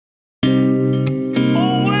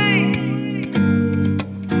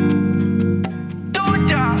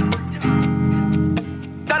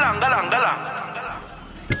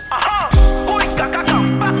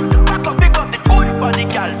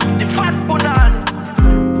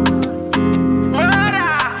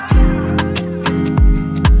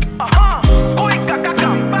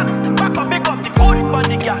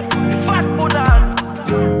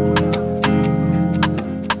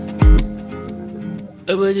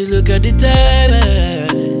you look at the time,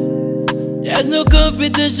 there's no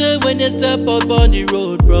competition when you step out on the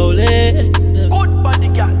road, bro. Good body,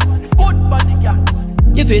 girl. Good body, girl.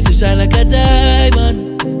 Your face is shine like a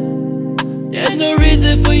diamond. There's no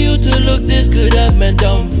reason for you to look this good. I've been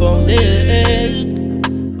dumbfounded.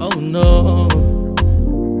 Oh no.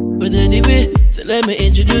 But anyway, so let me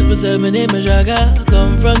introduce myself. My name is Jaga.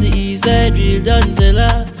 Come from the east side, real Denzil.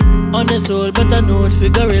 On the soul, but I know it for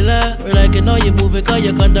gorilla. We're like, you know you moving cause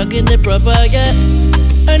you're conducting it proper, yeah.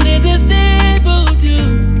 And if it's about you,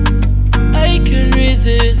 I can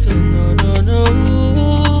resist. Oh no, no, no.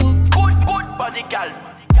 Good body, girl.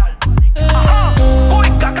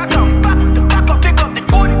 Good caca, come back up, pick up the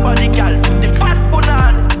good body, girl. The fat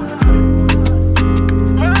banana.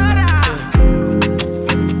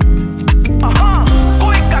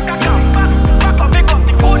 Good caca, come back up, pick up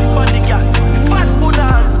the good body, girl. The fat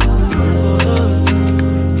banana.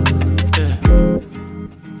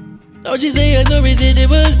 Now she say you're no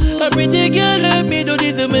residual. A pretty girl like me don't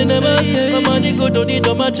need a minimal. My money go don't need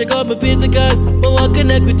no man, check out my physical. But I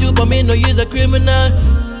connect with you, but me no use a criminal.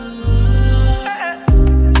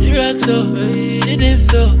 She rock so, she dip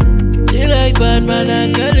so. She like Batman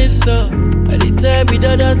and Calypso. At the time we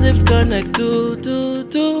done our lips connect two.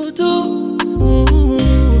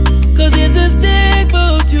 Cause there's a thing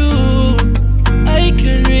about you I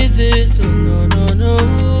can resist, oh no, no, no.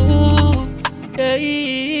 Yeah.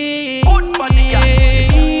 Good body, girl.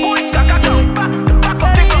 Good caca, come back up,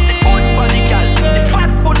 pick up the good body, girl. The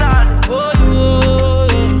fat banana. Oh,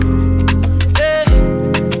 yeah.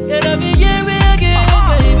 You love me, yeah, we again,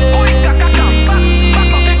 baby. Good caca, come back up,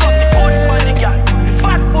 pick up the good body, girl. The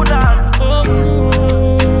fat banana. Oh,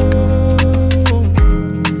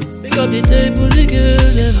 pick up the table.